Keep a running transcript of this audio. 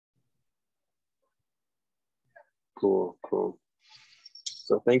Cool, cool.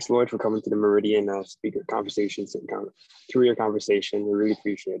 So thanks, Lloyd, for coming to the Meridian speaker conversations and career conversation. We really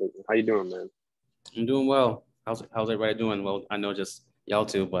appreciate it. How you doing, man? I'm doing well. How's everybody doing? Well, I know just y'all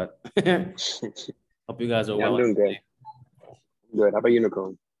too, but hope you guys are Yeah, well. I'm doing good. Good. How about you,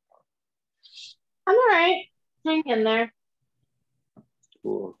 Nicole? I'm all right. Hang in there.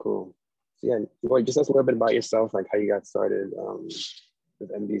 Cool, cool. So yeah, Lloyd, just tell us a little bit about yourself, like how you got started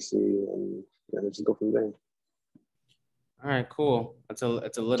with NBC, and let's just go from there. All right, cool. It's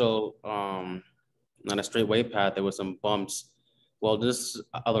a little not a straight way path. There were some bumps. Well, just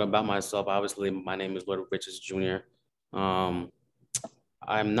a little about myself. Obviously, my name is Lloyd Richards Jr. I'm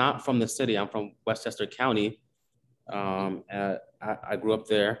not from the city. I'm from Westchester County. I grew up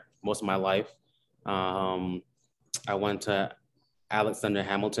there most of my life. I went to Alexander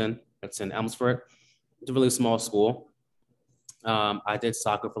Hamilton. It's in Elmsford. It's a really small school. I did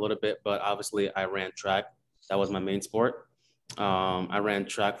soccer for a little bit, but obviously I ran track. That was my main sport. I ran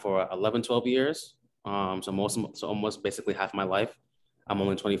track for 11, 12 years. So almost basically half my life. I'm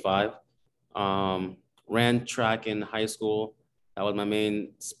only 25. Ran track in high school. That was my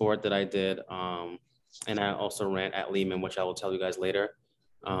main sport that I did. And I also ran at Lehman, which I will tell you guys later.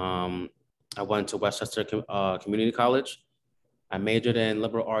 I went to Westchester Community College. I majored in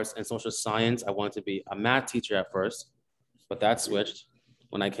liberal arts and social science. I wanted to be a math teacher at first, but that switched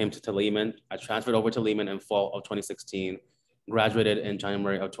when I came to Lehman. I transferred over to Lehman in fall of 2016, graduated in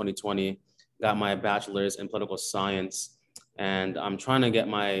January of 2020, got my bachelor's in political science, and I'm trying to get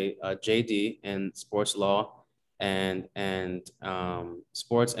my JD in sports law and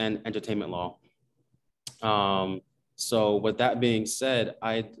sports and entertainment law. So with that being said,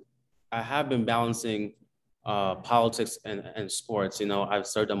 I have been balancing politics and sports. You know, I've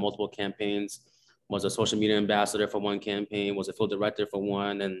served on multiple campaigns, was a social media ambassador for one campaign, was a field director for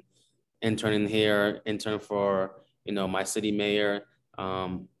one, and intern for, my city mayor.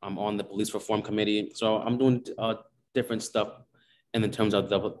 I'm on the police reform committee. So I'm doing different stuff in the terms of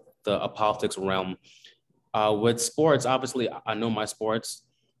the politics realm. With sports, obviously, I know my sports.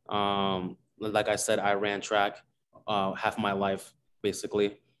 Like I said, I ran track half my life,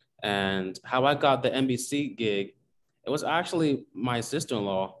 basically. And how I got the NBC gig, it was actually my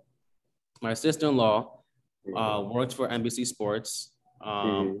sister-in-law. My sister-in-law worked for NBC Sports,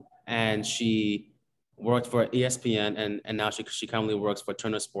 and she worked for ESPN, and now she currently works for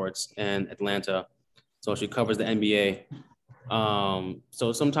Turner Sports in Atlanta. So she covers the NBA.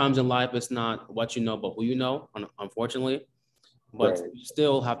 So sometimes in life, it's not what you know, but who you know, unfortunately. But you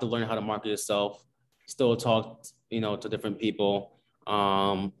still have to learn how to market yourself, still talk, to different people.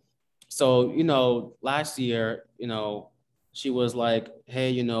 So, last year, she was like,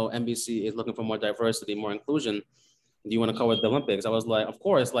 hey, NBC is looking for more diversity, more inclusion. Do you want to cover the Olympics? I was like, of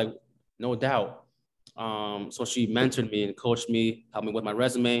course, like, no doubt. So she mentored me and coached me, helped me with my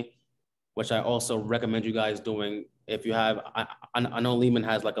resume, which I also recommend you guys doing. If you have, I know Lehman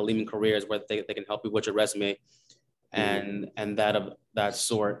has like a Lehman Careers where they can help you with your resume and that of that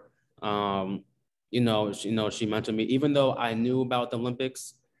sort. She mentored me, even though I knew about the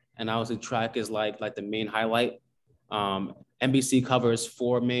Olympics, and obviously track is like the main highlight. NBC covers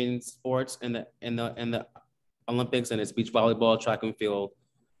 4 main sports in the Olympics, and it's beach volleyball, track and field,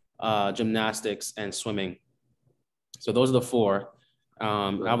 gymnastics, and swimming. So those are the 4.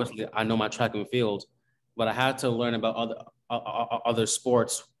 Obviously, I know my track and field, but I had to learn about other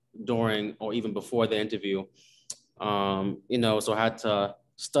sports during or even before the interview. So I had to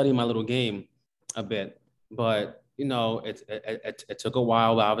study my little game a bit, but it took a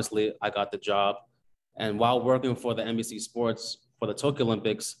while. But obviously, I got the job, and while working for the NBC Sports for the Tokyo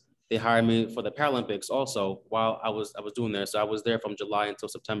Olympics, they hired me for the Paralympics also while I was doing there. So I was there from July until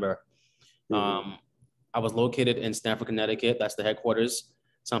September. I was located in Stamford, Connecticut. That's the headquarters.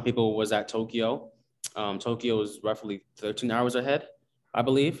 Some people was at Tokyo. Tokyo is roughly 13 hours ahead, I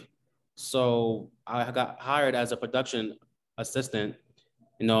believe. So I got hired as a production assistant.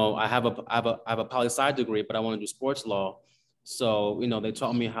 I have a poli-sci degree, but I want to do sports law. So, they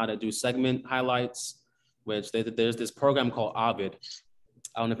taught me how to do segment highlights, which there's this program called Ovid.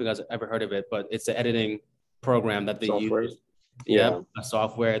 I don't know if you guys have ever heard of it, but it's an editing program that they use. Yeah, a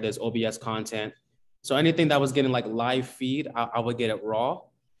software. There's OBS content. So anything that was getting like live feed, I would get it raw.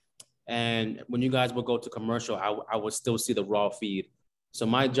 And when you guys would go to commercial, I would still see the raw feed. So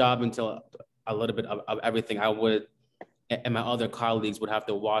my job until a little bit of everything, I would, and my other colleagues would have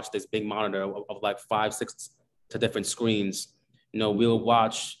to watch this big monitor of like 5, 6 to different screens. We'll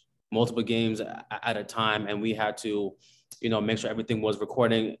watch multiple games at a time, and we had to, make sure everything was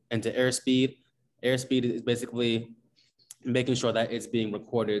recording into airspeed. Airspeed is basically making sure that it's being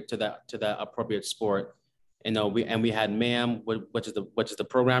recorded to that appropriate sport. You know, we had ma'am, which is the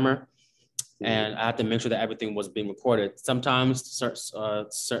programmer, and I had to make sure that everything was being recorded. Sometimes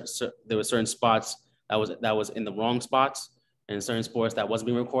there were certain spots that was in the wrong spots, and certain sports that wasn't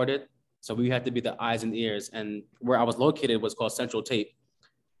being recorded. So we had to be the eyes and ears. And where I was located was called Central Tape.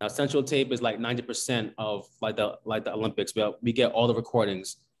 Now Central Tape is like 90% of like the Olympics. We get all the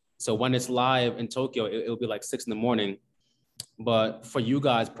recordings. So when it's live in Tokyo, it'll be like 6 a.m. But for you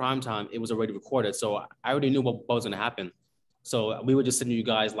guys, prime time, it was already recorded. So I already knew what was going to happen. So we would just send you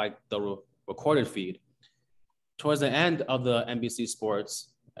guys like the recorded feed. Towards the end of the NBC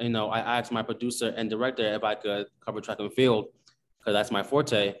Sports, you know, I asked my producer and director if I could cover track and field because that's my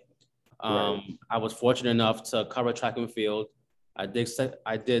forte. I was fortunate enough to cover track and field. I did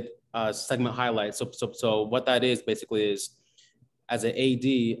segment highlights. So what that is basically is, as an AD,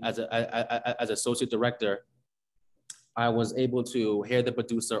 as associate director, I was able to hear the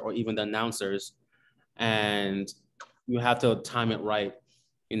producer or even the announcers, and you have to time it right,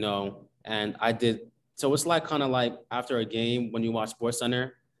 you know. And I did. So it's like kind of like after a game when you watch Sports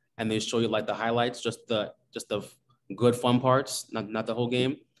Center and they show you like the highlights, just the good fun parts, not the whole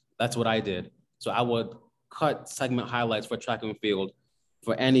game. That's what I did. So I would cut segment highlights for track and field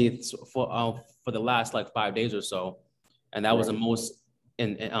for the last like 5 days or so, and that was the most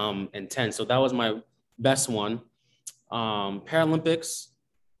intense. So that was my best one. Paralympics,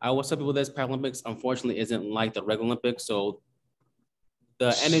 I always tell people this: Paralympics unfortunately isn't like the regular Olympics, so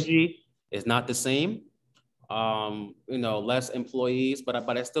the energy is not the same. You know, less employees, but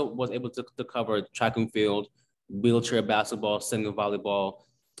I still was able to cover track and field, wheelchair basketball, single volleyball,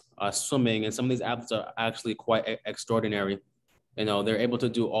 swimming, and some of these athletes are actually quite extraordinary. You know, they're able to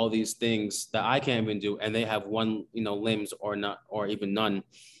do all these things that I can't even do, and they have one, you know, limbs or not, or even none.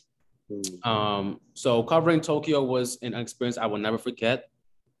 So covering Tokyo was an experience I will never forget.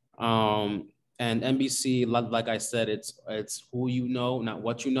 And NBC, like I said, it's who you know, not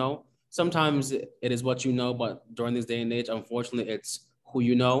what you know. Sometimes it is what you know, but during this day and age, unfortunately, it's who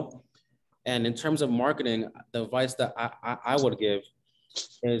you know. And in terms of marketing, the advice that I would give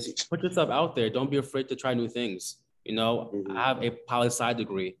is put yourself out there. Don't be afraid to try new things. You know, I have a poli-sci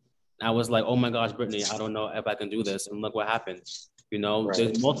degree. I was like, oh my gosh, Brittany, I don't know if I can do this. And look what happened. You know,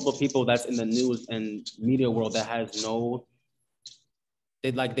 there's multiple people that's in the news and media world that has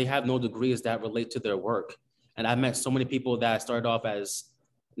they have no degrees that relate to their work. And I met so many people that started off as,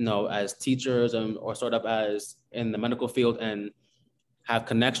 you know, as teachers or started up as in the medical field and have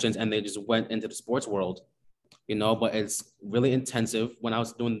connections, and they just went into the sports world, you know. But it's really intensive. When I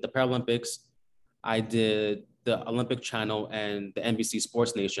was doing the Paralympics, I did the Olympic Channel and the NBC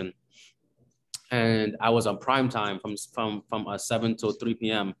Sports Nation, and I was on prime time from 7 to 3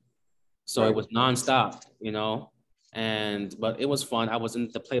 p.m. So it was nonstop, you know. But it was fun. I was in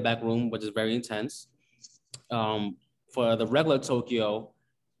the playback room, which is very intense. For the regular Tokyo,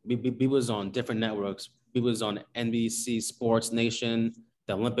 we was on different networks. We was on NBC Sports Nation,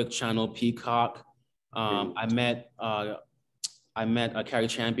 the Olympic Channel, Peacock. I met a Carrie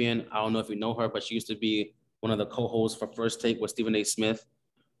Champion. I don't know if you know her, but she used to be one of the co-hosts for First Take with Stephen A. Smith.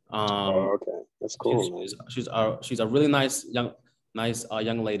 Okay, that's cool. She's a really nice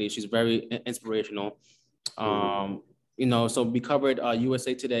young lady. She's very inspirational. You know, so we covered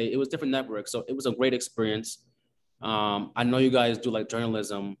USA Today. It was different networks, so it was a great experience. I know you guys do like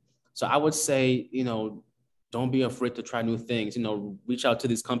journalism, so I would say, you know, don't be afraid to try new things. You know, reach out to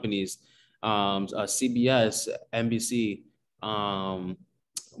these companies, CBS, NBC,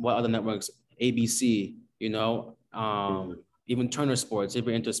 what other networks, ABC. You know, even Turner Sports. If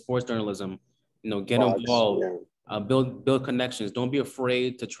you're into sports journalism, you know, get involved, build connections. Don't be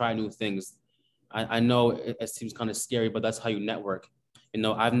afraid to try new things. I know it seems kind of scary, but that's how you network. You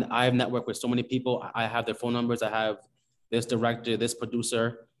know, I've networked with so many people. I have their phone numbers. I have this director, this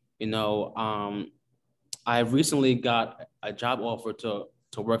producer. You know, I recently got a job offer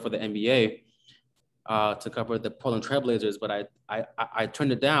to work for the NBA, to cover the Portland Trailblazers, but I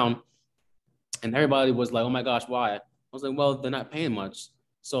turned it down, and everybody was like, "Oh my gosh, why?" I was like, "Well, they're not paying much,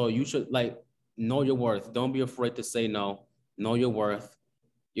 so you should like know your worth. Don't be afraid to say no. Know your worth.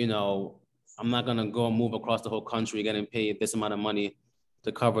 You know, I'm not gonna go and move across the whole country getting paid this amount of money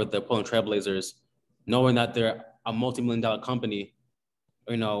to cover the Portland Trailblazers, knowing that they're a multi-million-dollar company,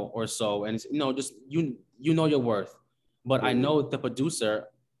 you know, or so. And it's, you know, just you know your worth. But I know the producer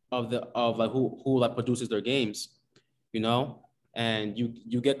of like who like produces their games, you know, and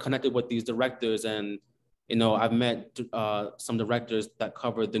you get connected with these directors. And you know, I've met some directors that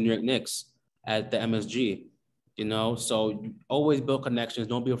cover the New York Knicks at the MSG. You know, so always build connections.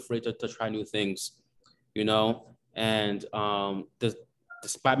 Don't be afraid to try new things, you know. And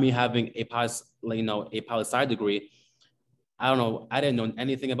despite me having a poli-sci degree, I don't know, I didn't know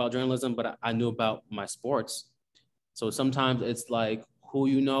anything about journalism, but I knew about my sports. So sometimes it's like who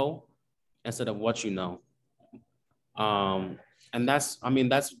you know instead of what you know. And that's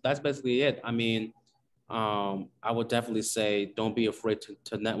basically it. I mean, I would definitely say don't be afraid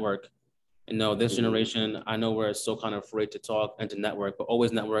to network. You know, this generation, I know we're so kind of afraid to talk and to network, but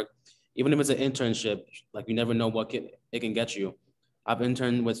always network. Even if it's an internship, like you never know what it can get you. I've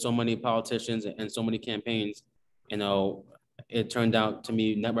interned with so many politicians and so many campaigns. You know, it turned out to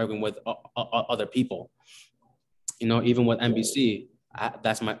me networking with other people. You know, even with NBC,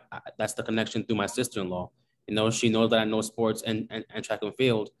 that's the connection through my sister-in-law. You know, she knows that I know sports and track and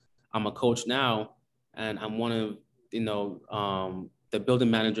field. I'm a coach now, and I'm one of, you know, the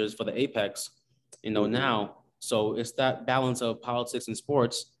building managers for the Apex, you know, now. So it's that balance of politics and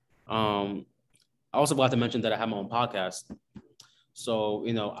sports. I also forgot to mention that I have my own podcast. So,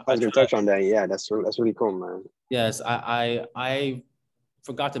 you know, I was going to touch on that. Yeah, that's really cool, man. Yes, I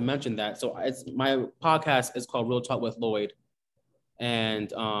forgot to mention that. So it's my podcast is called Real Talk with Lloyd.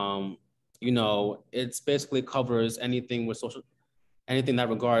 And you know, it's basically covers anything that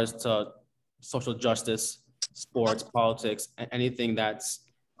regards to social justice, sports, politics, and anything that's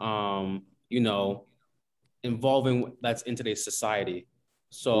you know, involving that's in today's society.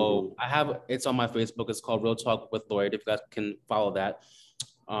 So it's on my Facebook. It's called Real Talk with Lloyd. If you guys can follow that.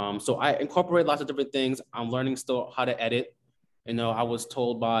 So I incorporate lots of different things. I'm learning still how to edit. You know, I was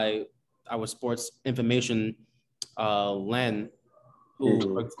told by our sports information, Len,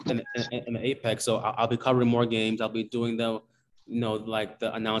 who works in the Apex. So I'll be covering more games. I'll be doing the, you know, like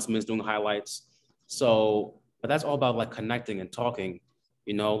the announcements, doing highlights. So, but that's all about like connecting and talking.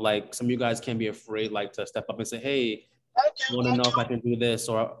 You know, like some of you guys can't be afraid, like to step up and say, "Hey, I want to know if I can do this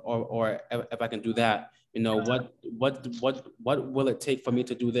or if I can do that." You know, what will it take for me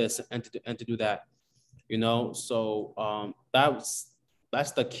to do this and to do that? You know, so that's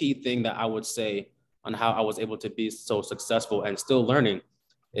the key thing that I would say on how I was able to be so successful and still learning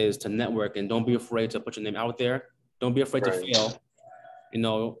is to network and don't be afraid to put your name out there. Don't be afraid to fail. You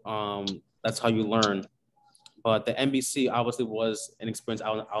know, that's how you learn. But the NBC obviously was an experience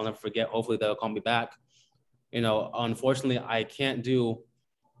I'll never forget. Hopefully they'll call me back. You know, unfortunately, I can't do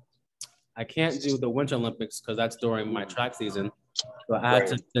the Winter Olympics because that's during my track season. So I had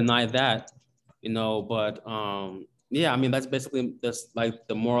to deny that, you know, but yeah, I mean, that's basically just like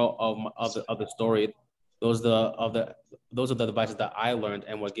the moral of the story. Those are the advices that I learned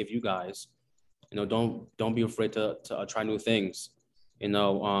and what give you guys. You know, don't be afraid to try new things. You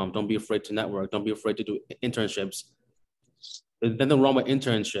know, don't be afraid to network. Don't be afraid to do internships. There's nothing wrong with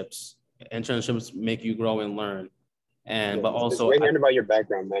internships. Internships make you grow and learn. And but also, it's great hearing about your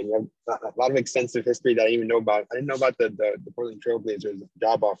background, man. You have a lot of extensive history that I didn't even know about. I didn't know about the Portland Trailblazers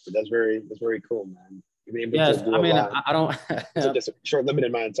job offer. That's very cool, man. Yes, I mean, I don't. Just a short, limited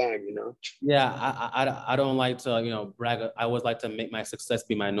amount of time, you know. Yeah, I don't like to, you know, brag. I always like to make my success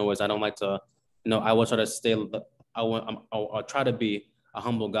be my noise. I don't like to, you know, I will try to stay. I'll try to be a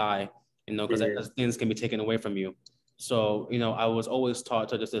humble guy, you know, because things can be taken away from you. So, you know, I was always taught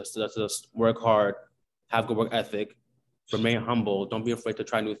to just work hard, have good work ethic, remain humble. Don't be afraid to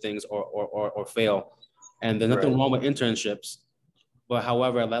try new things or fail. And there's nothing wrong with internships. But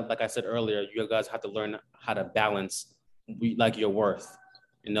however, like I said earlier, you guys have to learn how to balance like your worth.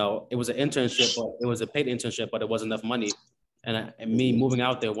 You know, it was an internship, but it was a paid internship, but it wasn't enough money. And me moving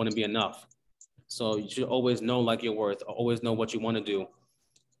out there wouldn't be enough. So you should always know like your worth, always know what you want to do.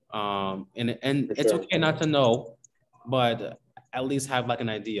 And it's okay not to know, but at least have like an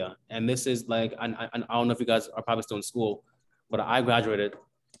idea. And this is like, I don't know if you guys are probably still in school, but I graduated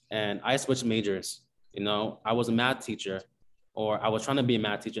and I switched majors. You know, I was a math teacher, or I was trying to be a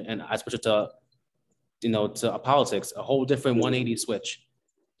math teacher, and I switched to, you know, to politics, a whole different 180 switch,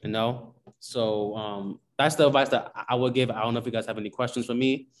 you know? So that's the advice that I would give. I don't know if you guys have any questions for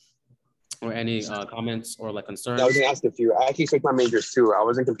me or any comments or like concerns. Yeah, I was gonna ask a few. I actually switched my majors too. I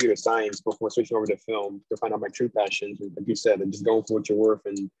was in computer science before switching over to film to find out my true passions. And like you said, and just going for what you're worth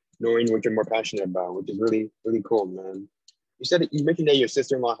and knowing what you're more passionate about, which is really, really cool, man. You mentioned that your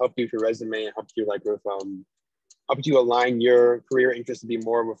sister-in-law helped you with your resume and helped you like with helped you align your career interests to be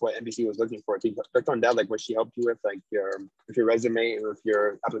more with what NBC was looking for. Can you touch on that, like what she helped you with, like with your resume and with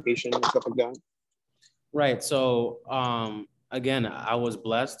your application and stuff like that? Right. So again, I was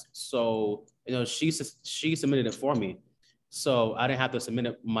blessed. So, you know, she submitted it for me. So I didn't have to submit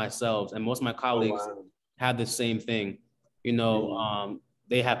it myself. And most of my colleagues had the same thing. You know,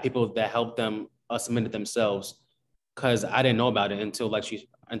 they have people that help them submit it themselves, because I didn't know about it until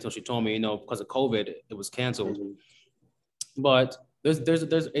she told me, you know, because of COVID, it was canceled. But there's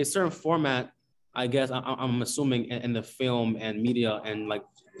a certain format, I guess I'm assuming in the film and media and like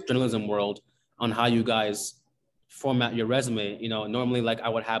journalism world on how you guys format your resume. You know, normally like I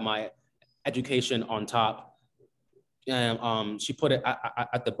would have my education on top, and she put it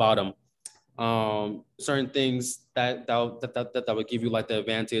at the bottom. Certain things that would give you like the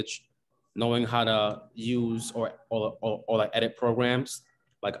advantage, knowing how to use or like edit programs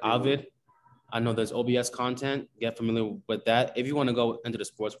like Avid. I know there's OBS content. Get familiar with that if you want to go into the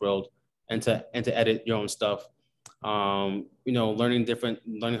sports world and to edit your own stuff. You know, learning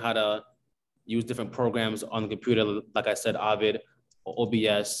how to use different programs on the computer. Like I said, Avid,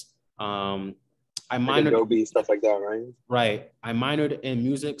 OBS. I like minored Adobe, stuff like that, right? right. I minored in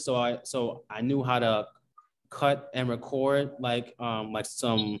music, so I knew how to cut and record like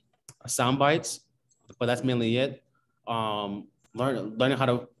some sound bites, but that's mainly it. Learning how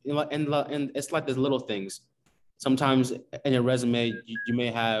to, you know, and it's like there's little things. Sometimes in your resume you may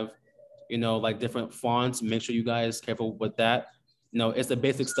have, you know, like different fonts. Make sure you guys careful with that. You know, it's the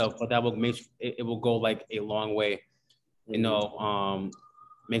basic stuff, but that will make it will go like a long way. You know,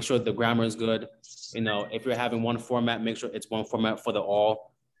 make sure the grammar is good. You know, if you're having one format, make sure it's one format for the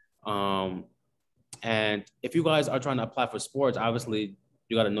all. And if you guys are trying to apply for sports, obviously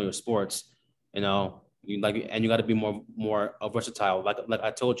you got to know your sports. You know, and you got to be more versatile. Like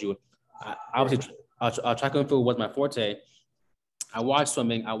I told you, obviously, track and field was my forte. I watched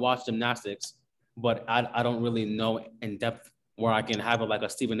swimming, I watched gymnastics, but I don't really know in depth where I can have like a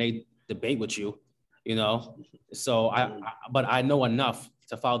Stephen A. debate with you, you know. So but I know enough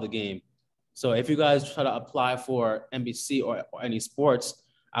to follow the game. So if you guys try to apply for NBC or any sports,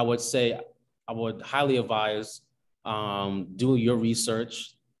 I would say I would highly advise do your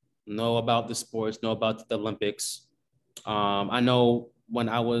research, know about the sports, know about the Olympics. I know when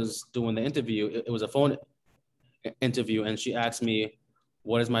I was doing the interview, it was a phone interview, and she asked me,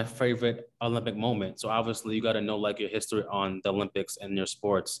 what is my favorite Olympic moment? So obviously you got to know like your history on the Olympics and your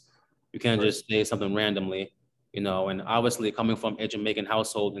sports. You can't just say something randomly, you know. And obviously coming from a Jamaican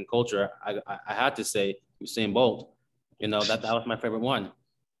household and culture, I had to say Usain Bolt, you know, that was my favorite one.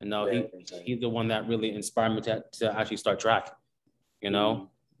 You know, he's the one that really inspired me to actually start track, you know.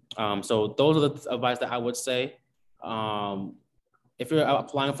 So those are the advice that I would say. If you're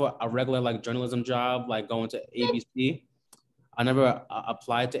applying for a regular like journalism job, like going to ABC, I never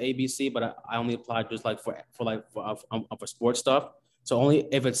applied to ABC, but I only applied just like for sports stuff. So only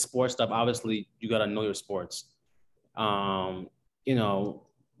if it's sports stuff, obviously you gotta know your sports. You know,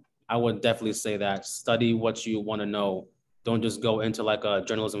 I would definitely say that study what you want to know. Don't just go into like a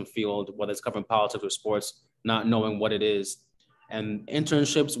journalism field, whether it's covering politics or sports, not knowing what it is. And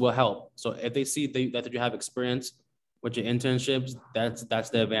internships will help. So if they see that you have experience with your internships, that's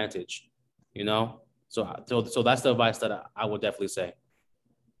the advantage, you know. So that's the advice that I would definitely say.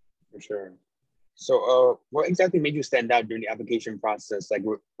 For sure. So, what exactly made you stand out during the application process? Like,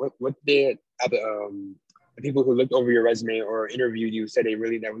 what did the people who looked over your resume or interviewed you said that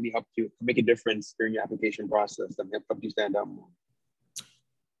really helped you make a difference during your application process that helped you stand out more?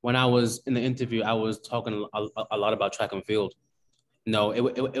 When I was in the interview, I was talking a lot about track and field. No, it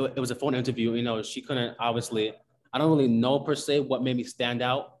was a phone interview. You know, she couldn't obviously. I don't really know per se what made me stand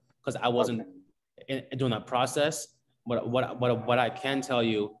out because I wasn't doing that process. But what I can tell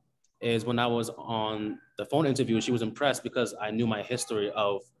you is when I was on the phone interview, she was impressed because I knew my history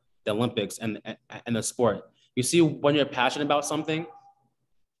of the Olympics and the sport. You see, when you're passionate about something,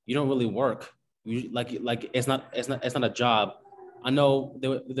 you don't really work. You like it's not a job. I know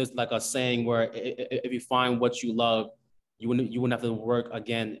there's like a saying where if you find what you love, you wouldn't have to work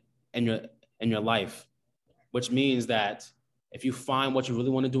again in your life, which means that if you find what you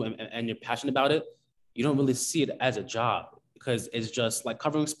really want to do and you're passionate about it, you don't really see it as a job because it's just like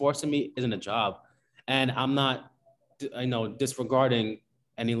covering sports to me isn't a job. And I'm not, disregarding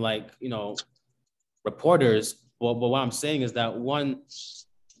any reporters. But what I'm saying is that one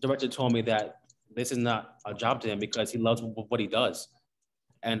director told me that this is not a job to him because he loves what he does.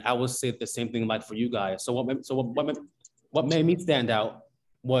 And I would say the same thing like for you guys. So what made me stand out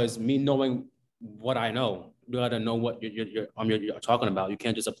was me knowing what I know. You gotta know what you're talking about. You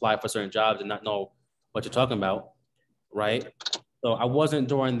can't just apply for certain jobs and not know what you're talking about, right? So I wasn't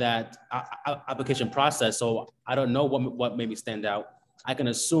during that application process, so I don't know what made me stand out. I can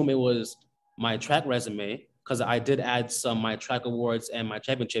assume it was my track resume because I did add some my track awards and my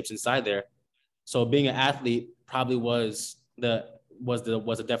championships inside there. So being an athlete probably was a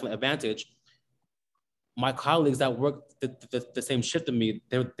definite advantage. My colleagues that worked the same shift to me,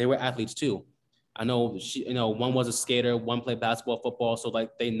 they were athletes too. I know one was a skater, one played basketball, football, so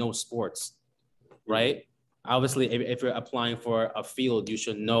like they know sports, right? obviously, if you're applying for a field, you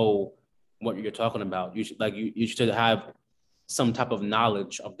should know what you're talking about. You should you should have some type of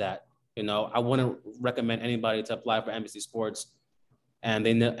knowledge of that. You know, I wouldn't recommend anybody to apply for NBC Sports and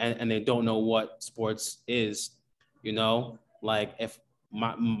they don't know what sports is. You know, like if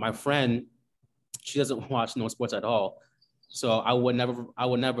my friend, she doesn't watch no sports at all, so I would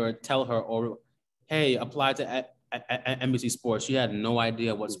never tell her, or hey, apply to NBC Sports. She had no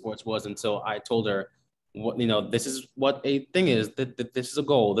idea what sports was until I told her, what, you know, this is what a thing is. That this is a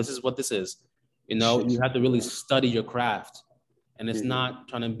goal. This is what this is. You know, you have to really study your craft, and it's not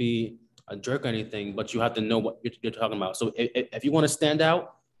trying to be a jerk or anything, but you have to know what you're talking about. So if you want to stand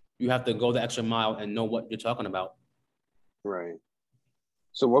out, you have to go the extra mile and know what you're talking about. Right.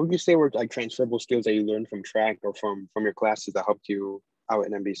 So what would you say were like transferable skills that you learned from track or from your classes that helped you out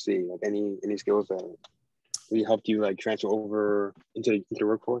at NBC? Like any skills that really helped you like transfer over into the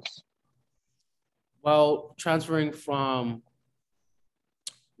workforce? Well, transferring from,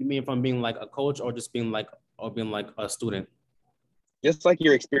 you mean from being like a coach or just being like a student? Just like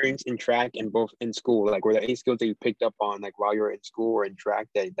your experience in track and both in school, like were there any skills that you picked up on like while you were in school or in track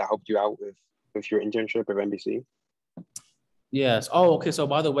that helped you out with your internship at NBC? Yes. Oh, okay. So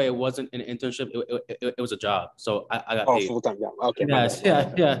by the way, it wasn't an internship. It was a job. So I got paid. Full-time job. Okay. Yes.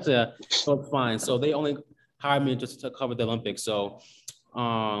 Yeah. So it's fine. So they only hired me just to cover the Olympics. So,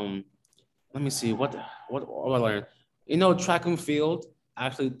 let me see what I learned. You know, track and field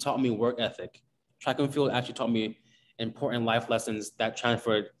actually taught me work ethic. Track and field actually taught me important life lessons that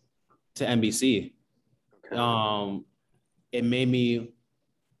transferred to NBC. Okay. It made me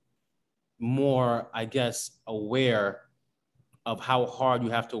more, I guess, aware of how hard you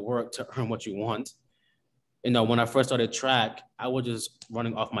have to work to earn what you want. You know, when I first started track, I was just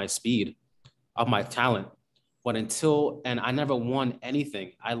running off my speed, off my talent. But and I never won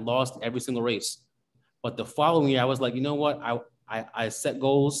anything. I lost every single race. But the following year, I was like, you know what? I set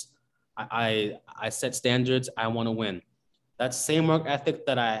goals. I set standards. I want to win. That same work ethic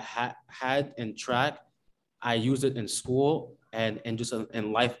that I had in track, I used it in school and just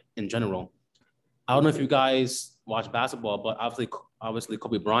in life in general. I don't know if you guys watch basketball, but obviously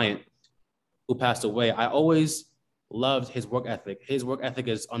Kobe Bryant, who passed away, I always loved his work ethic. His work ethic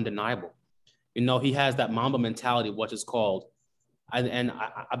is undeniable. You know, he has that Mamba mentality, what is called.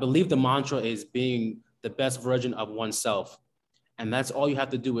 I believe the mantra is being the best version of oneself. And that's all you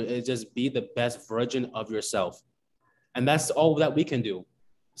have to do is just be the best version of yourself. And that's all that we can do.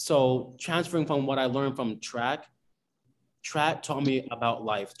 So transferring from what I learned from track taught me about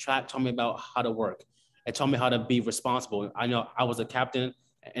life. Track taught me about how to work. It taught me how to be responsible. I know I was a captain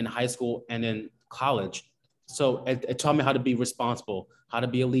in high school and in college. So it taught me how to be responsible, how to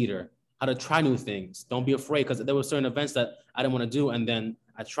be a leader, how to try new things. Don't be afraid, because there were certain events that I didn't want to do. And then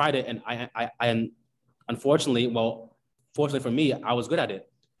I tried it, and I unfortunately, well, fortunately for me, I was good at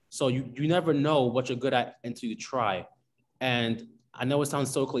it. So you never know what you're good at until you try. And I know it sounds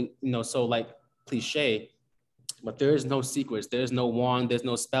so so like cliche, but there is no secrets. There's no wand. There's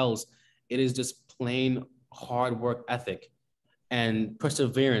no spells. It is just plain hard work ethic and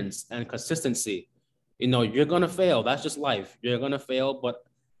perseverance and consistency. You know, you're going to fail. That's just life. You're going to fail. But,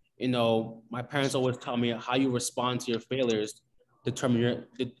 you know, my parents always tell me how you respond to your failures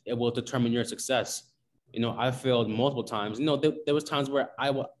it will determine your success. You know, I failed multiple times. You know, there was times where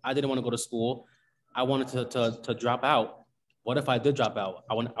I didn't want to go to school. I wanted to drop out. What if I did drop out?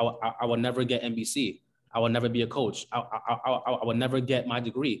 I would never get NBC. I would never be a coach. I would never get my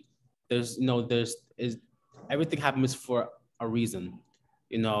degree. Everything happens for a reason,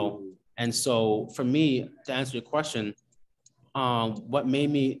 you know? And so for me, to answer your question, what made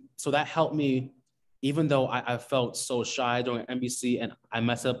me, so that helped me, even though I felt so shy during NBC and I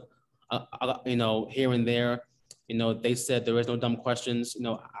mess up, you know, here and there, you know, they said there is no dumb questions. You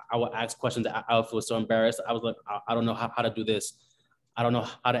know, I would ask questions that I would feel so embarrassed. I was like, I don't know how to do this. I don't know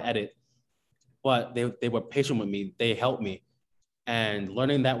how to edit. But they were patient with me. They helped me. And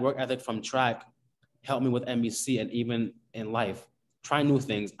learning that work ethic from track helped me with NBC and even in life. Try new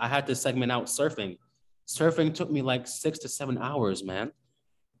things. I had to segment out surfing. Surfing took me like 6 to 7 hours, man,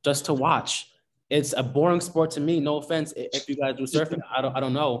 just to watch. It's a boring sport to me. No offense if you guys do surfing. I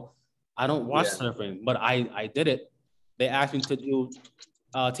don't know. I don't watch surfing, but I did it. They asked me to do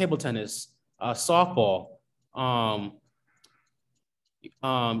table tennis, softball,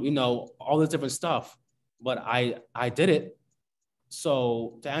 you know, all this different stuff. But I did it.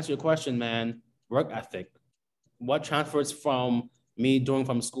 So to answer your question, man, work ethic. What transfers from me doing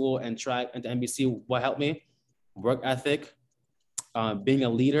from school and track into NBC? What helped me? Work ethic, being a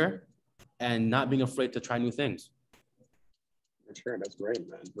leader, and not being afraid to try new things. Sure, that's great,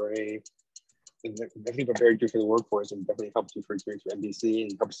 man. Very, definitely prepared you for the workforce and definitely helped you for experience for NBC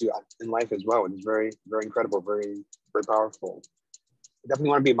and helps you in life as well. It's very, very incredible, very, very powerful. Definitely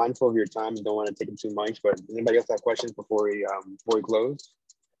want to be mindful of your time and don't want to take it too much. But anybody else have questions before we close?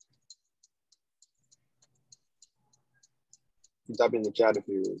 Type in the chat if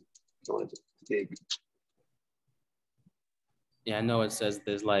you want to take. Yeah, I know it says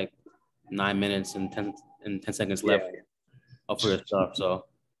there's like 9 minutes and 10 seconds left for your stuff. So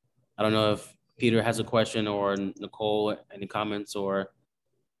I don't know if Peter has a question or Nicole, any comments or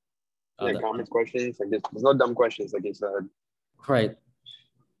comments, questions. Like there's no dumb questions, like you said. Right.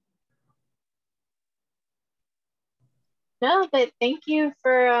 No, but thank you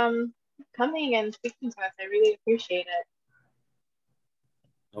for coming and speaking to us. I really appreciate it.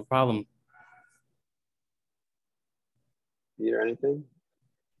 No problem. Peter, anything?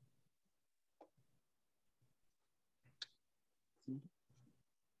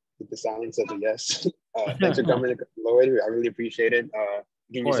 The silence says a yes. Thanks for coming, Lloyd. I really appreciate it.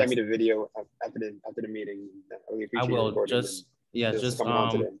 Can you send me the video after the meeting? I really appreciate it. I will. Just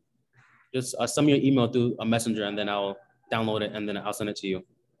send me your email through a messenger, and then I'll download it, and then I'll send it to you.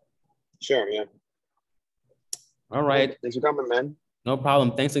 Sure. Yeah. All right. Thanks for coming, man. No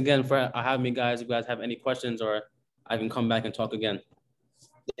problem. Thanks again for having me, guys. If you guys have any questions, or I can come back and talk again.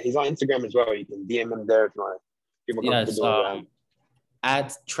 He's on Instagram as well. You can DM him there if you want. Yes.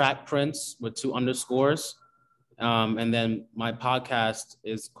 At Track Prince with 2 underscores. And then my podcast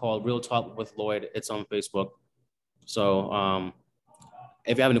is called Real Talk with Lloyd. It's on Facebook. So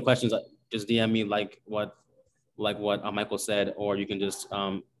if you have any questions, just DM me like what Michael said, or you can just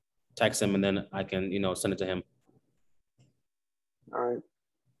text him and then I can, send it to him. All right.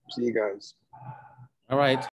 See you guys. All right.